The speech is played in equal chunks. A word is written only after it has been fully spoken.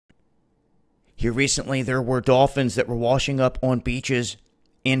Here recently, there were dolphins that were washing up on beaches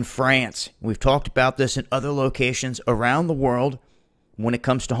in France. We've talked about this in other locations around the world. When it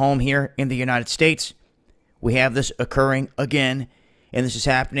comes to home here in the United States, we have this occurring again, and this is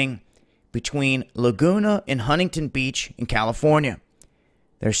happening between Laguna and Huntington Beach in California.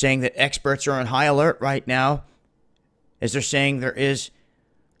 They're saying that experts are on high alert right now, as they're saying there is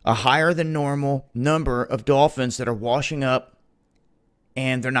a higher than normal number of dolphins that are washing up,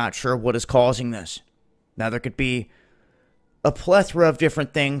 and they're not sure what is causing this. Now, there could be a plethora of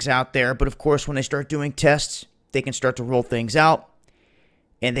different things out there, but of course, when they start doing tests, they can start to rule things out,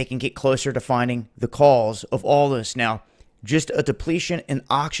 and they can get closer to finding the cause of all this. Now, just a depletion in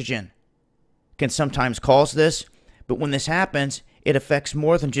oxygen can sometimes cause this, but when this happens, it affects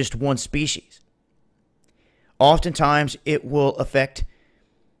more than just one species. Oftentimes, it will affect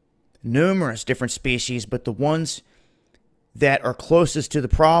numerous different species, but the ones that are closest to the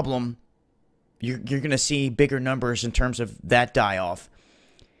problem, you're going to see bigger numbers in terms of that die-off.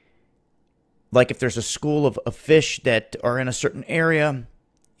 Like if there's a school of fish that are in a certain area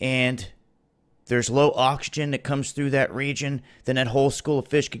and there's low oxygen that comes through that region, then that whole school of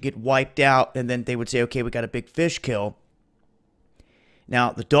fish could get wiped out, and then they would say, okay, we got a big fish kill.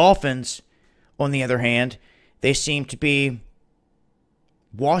 Now, the dolphins, on the other hand, they seem to be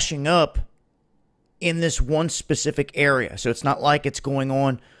washing up in this one specific area. So it's not like it's going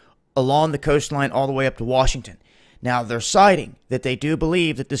on along the coastline all the way up to Washington. Now, they're citing that they do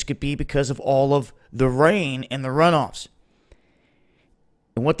believe that this could be because of all of the rain and the runoffs.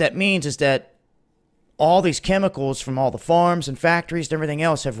 And what that means is that all these chemicals from all the farms and factories and everything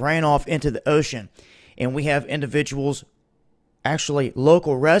else have ran off into the ocean. And we have individuals, actually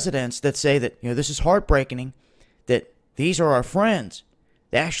local residents, that say that, this is heartbreaking, that these are our friends.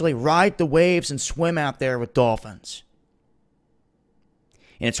 They actually ride the waves and swim out there with dolphins.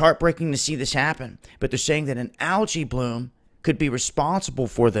 And it's heartbreaking to see this happen. But they're saying that an algae bloom could be responsible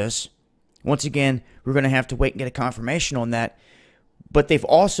for this. Once again, we're going to have to wait and get a confirmation on that. But they've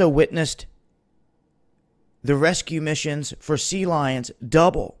also witnessed the rescue missions for sea lions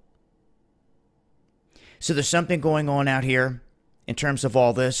double. So there's something going on out here in terms of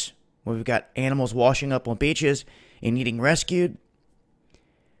all this, where we've got animals washing up on beaches and needing rescued.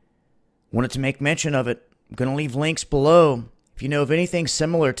 Wanted to make mention of it. I'm going to leave links below. If you know of anything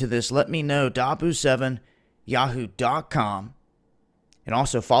similar to this, let me know. Dabu7yahoo.com. And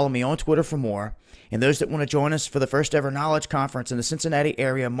also follow me on Twitter for more. And those that want to join us for the first ever Knowledge Conference in the Cincinnati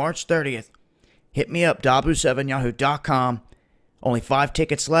area, March 30th, hit me up, Dabu7yahoo.com. Only 5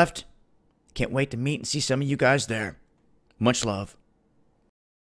 tickets left. Can't wait to meet and see some of you guys there. Much love.